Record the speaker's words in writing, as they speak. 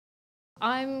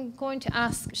I'm going to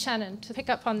ask Shannon to pick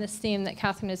up on this theme that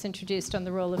Catherine has introduced on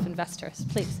the role of investors,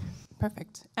 please.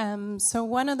 Perfect. So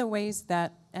one of the ways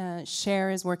that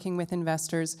Share is working with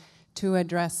investors to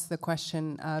address the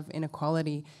question of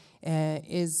inequality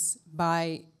is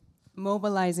by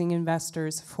mobilizing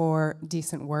investors for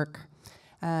decent work.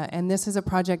 And this is a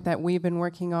project that we've been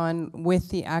working on with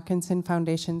the Atkinson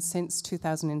Foundation since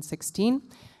 2016.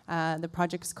 The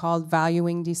project is called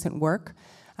Valuing Decent Work.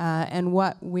 And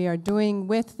what we are doing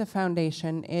with the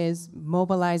foundation is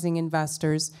mobilizing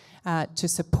investors to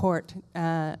support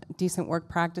decent work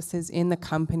practices in the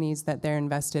companies that they're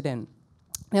invested in.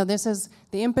 Now, this is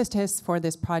the impetus for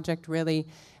this project. Really,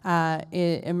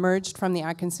 it emerged from the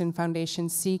Atkinson Foundation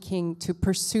seeking to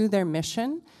pursue their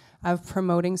mission of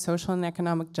promoting social and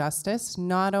economic justice,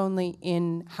 not only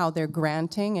in how they're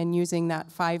granting and using that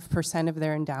 5% of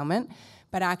their endowment,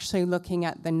 but actually looking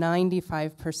at the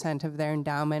 95% of their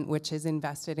endowment, which is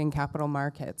invested in capital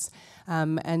markets.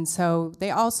 And so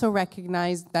they also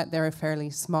recognize that they're a fairly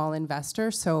small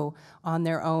investor, so on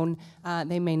their own,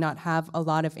 they may not have a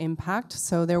lot of impact.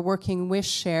 So they're working with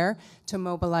Share to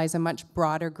mobilize a much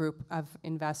broader group of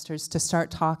investors to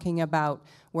start talking about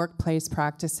workplace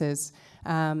practices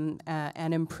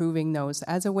and improving those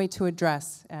as a way to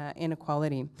address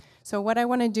inequality. So what I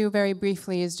want to do very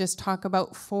briefly is just talk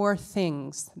about 4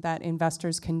 things that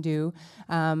investors can do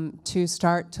to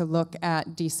start to look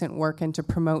at decent work and to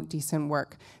promote decent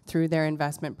work through their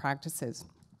investment practices.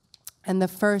 And the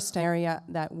first area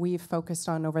that we've focused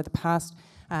on over the past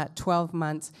 12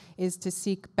 months is to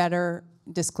seek better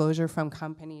disclosure from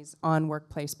companies on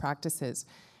workplace practices.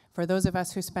 For those of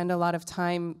us who spend a lot of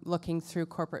time looking through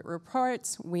corporate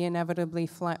reports, we inevitably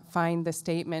find the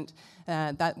statement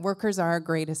that workers are our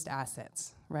greatest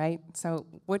assets, right? So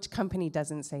which company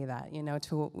doesn't say that, you know,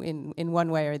 in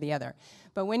one way or the other?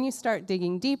 But when you start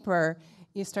digging deeper,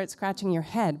 you start scratching your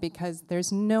head because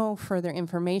there's no further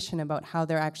information about how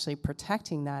they're actually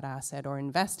protecting that asset or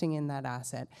investing in that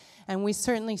asset. And we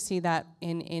certainly see that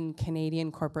in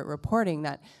Canadian corporate reporting,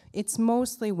 that it's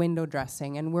mostly window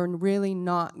dressing, and we're really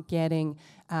not getting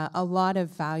a lot of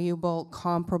valuable,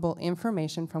 comparable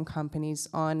information from companies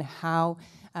on how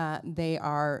they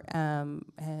are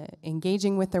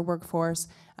engaging with their workforce,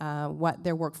 what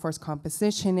their workforce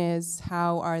composition is,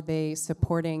 how are they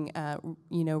supporting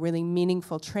really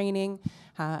meaningful training,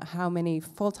 how many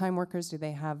full-time workers do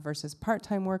they have versus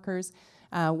part-time workers,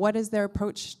 what is their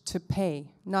approach to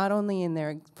pay, not only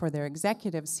for their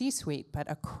executive C-suite, but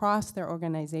across their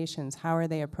organizations, how are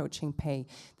they approaching pay?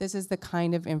 This is the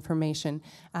kind of information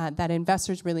that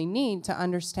investors really need to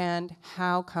understand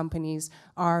how companies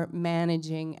are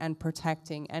managing and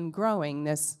protecting and growing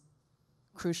this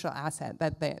crucial asset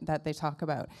that they talk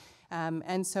about.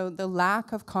 And so the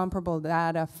lack of comparable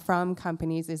data from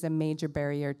companies is a major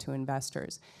barrier to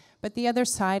investors. But the other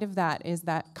side of that is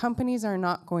that companies are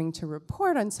not going to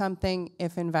report on something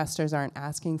if investors aren't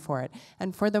asking for it.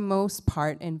 And for the most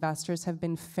part, investors have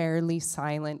been fairly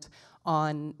silent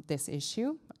on this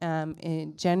issue.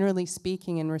 Generally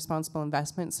speaking, in responsible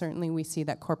investment, certainly we see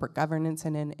that corporate governance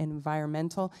and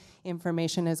environmental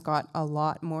information has got a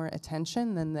lot more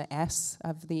attention than the S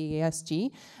of the ESG.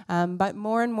 But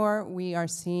more and more we are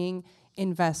seeing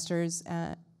investors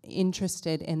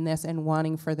interested in this and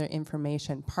wanting further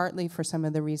information, partly for some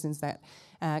of the reasons that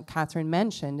Catherine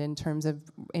mentioned in terms of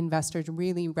investors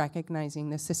really recognizing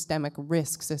the systemic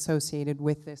risks associated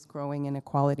with this growing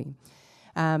inequality.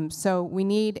 So we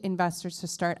need investors to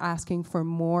start asking for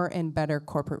more and better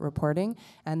corporate reporting,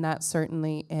 and that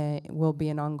certainly will be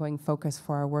an ongoing focus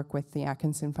for our work with the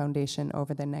Atkinson Foundation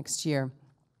over the next year.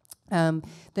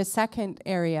 The second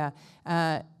area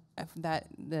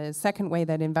the second way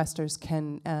that investors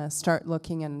can start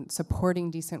looking and supporting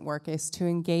decent work is to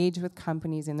engage with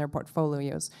companies in their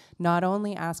portfolios, not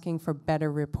only asking for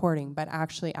better reporting, but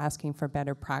actually asking for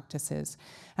better practices.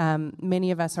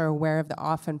 Many of us are aware of the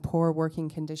often poor working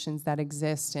conditions that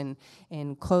exist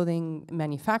in clothing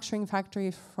manufacturing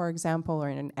factories, for example, or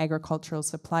in agricultural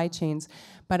supply chains.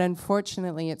 But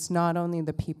unfortunately, it's not only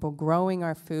the people growing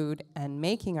our food and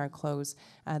making our clothes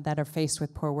that are faced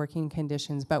with poor working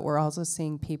conditions, but we're also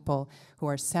seeing people who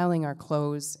are selling our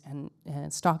clothes and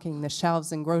stocking the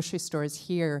shelves in grocery stores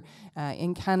here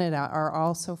in Canada are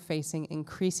also facing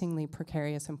increasingly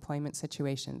precarious employment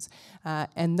situations.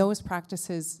 And those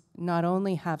practices not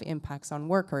only have impacts on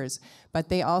workers, but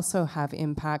they also have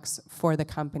impacts for the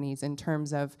companies in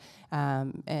terms of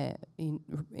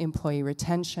employee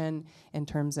retention, in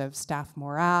terms of staff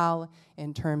morale,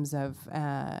 in terms of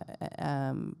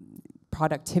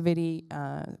productivity,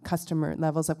 customer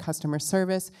levels of customer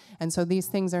service. And so these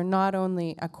things are not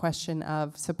only a question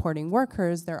of supporting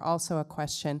workers, they're also a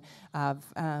question of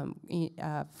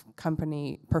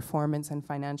company performance and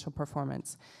financial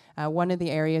performance. One of the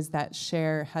areas that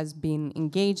Share has been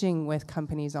engaging with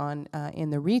companies on in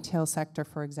the retail sector,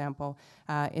 for example,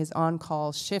 is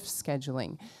on-call shift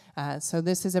scheduling. So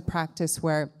this is a practice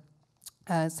where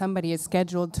somebody is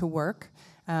scheduled to work,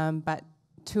 but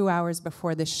 2 hours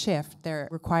before the shift, they're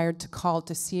required to call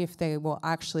to see if they will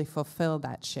actually fulfill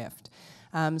that shift.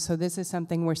 So this is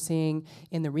something we're seeing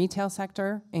in the retail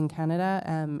sector in Canada,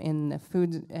 in the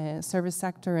food service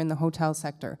sector, in the hotel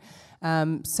sector.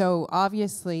 So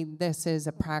obviously this is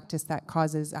a practice that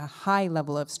causes a high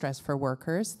level of stress for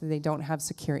workers. They don't have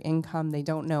secure income. They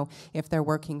don't know if they're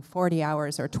working 40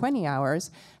 hours or 20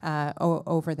 hours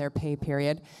over their pay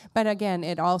period. But again,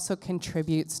 it also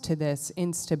contributes to this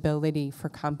instability for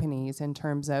companies in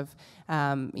terms of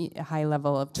high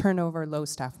level of turnover, low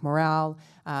staff morale,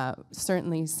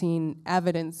 certainly seen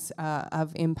evidence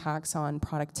of impacts on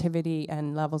productivity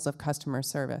and levels of customer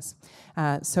service.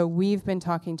 So we've been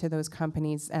talking to those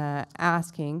companies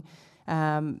asking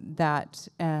that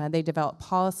they develop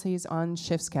policies on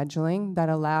shift scheduling that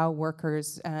allow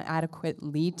workers adequate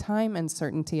lead time and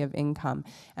certainty of income.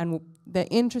 And the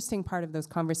interesting part of those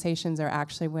conversations are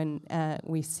actually when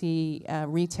we see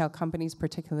retail companies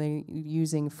particularly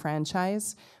using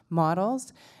franchise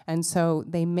models. And so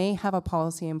they may have a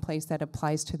policy in place that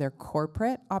applies to their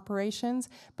corporate operations,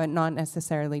 but not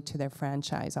necessarily to their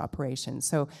franchise operations.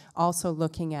 So also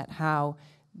looking at how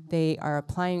they are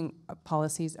applying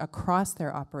policies across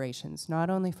their operations, not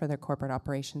only for their corporate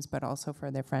operations, but also for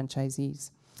their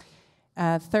franchisees.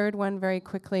 Third one, very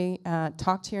quickly,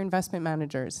 talk to your investment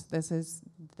managers. This is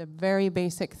the very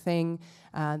basic thing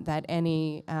that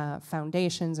any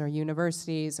foundations or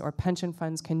universities or pension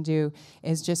funds can do,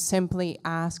 is just simply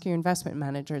ask your investment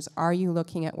managers, are you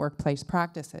looking at workplace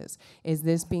practices? Is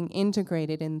this being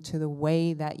integrated into the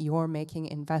way that you're making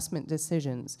investment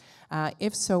decisions?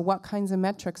 If so, what kinds of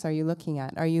metrics are you looking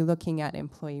at? Are you looking at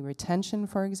employee retention,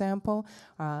 for example?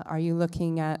 Are you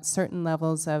looking at certain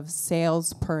levels of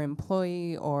sales per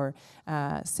employee or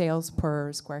sales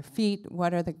per square feet?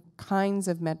 What are the kinds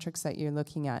of metrics that you're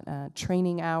looking at?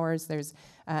 Training hours, there's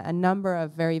a number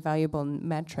of very valuable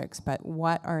metrics, but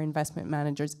what are investment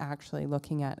managers actually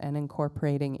looking at and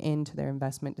incorporating into their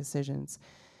investment decisions?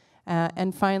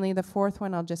 And finally, the fourth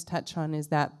one I'll just touch on is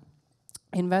that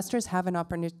investors have an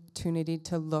opportunity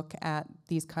to look at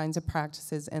these kinds of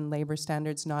practices and labor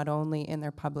standards not only in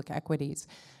their public equities,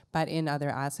 but in other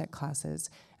asset classes.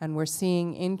 And we're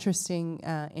seeing interesting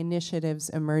initiatives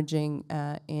emerging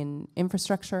in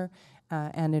infrastructure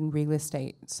and in real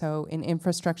estate. So in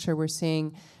infrastructure, we're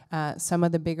seeing some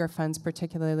of the bigger funds,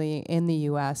 particularly in the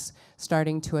US,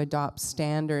 starting to adopt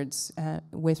standards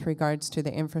with regards to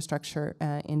the infrastructure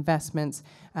investments,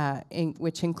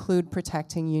 which include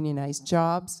protecting unionized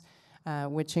jobs,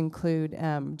 which include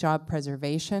job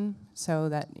preservation, so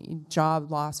that job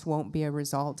loss won't be a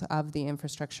result of the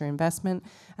infrastructure investment.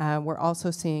 We're also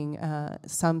seeing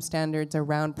some standards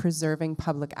around preserving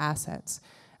public assets.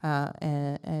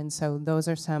 And so those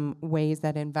are some ways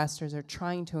that investors are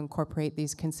trying to incorporate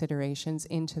these considerations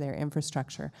into their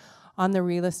infrastructure. On the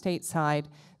real estate side,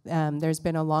 there's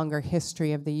been a longer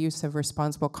history of the use of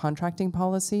responsible contracting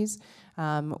policies,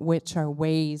 which are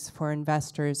ways for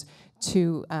investors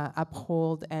to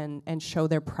uphold and show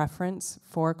their preference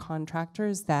for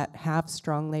contractors that have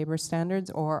strong labor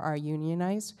standards or are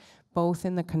unionized, both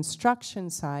in the construction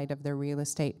side of the real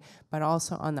estate, but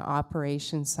also on the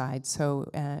operations side. So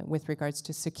with regards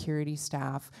to security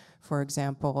staff, for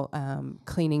example,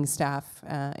 cleaning staff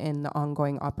in the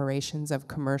ongoing operations of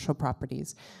commercial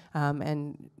properties.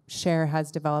 And Share has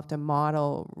developed a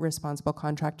model responsible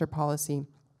contractor policy.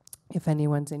 If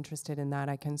anyone's interested in that,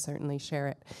 I can certainly share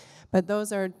it. But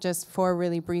those are just four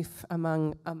really brief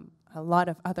among a lot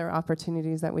of other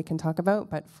opportunities that we can talk about,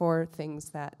 but four things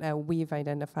that we've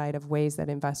identified of ways that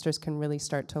investors can really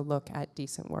start to look at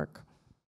decent work.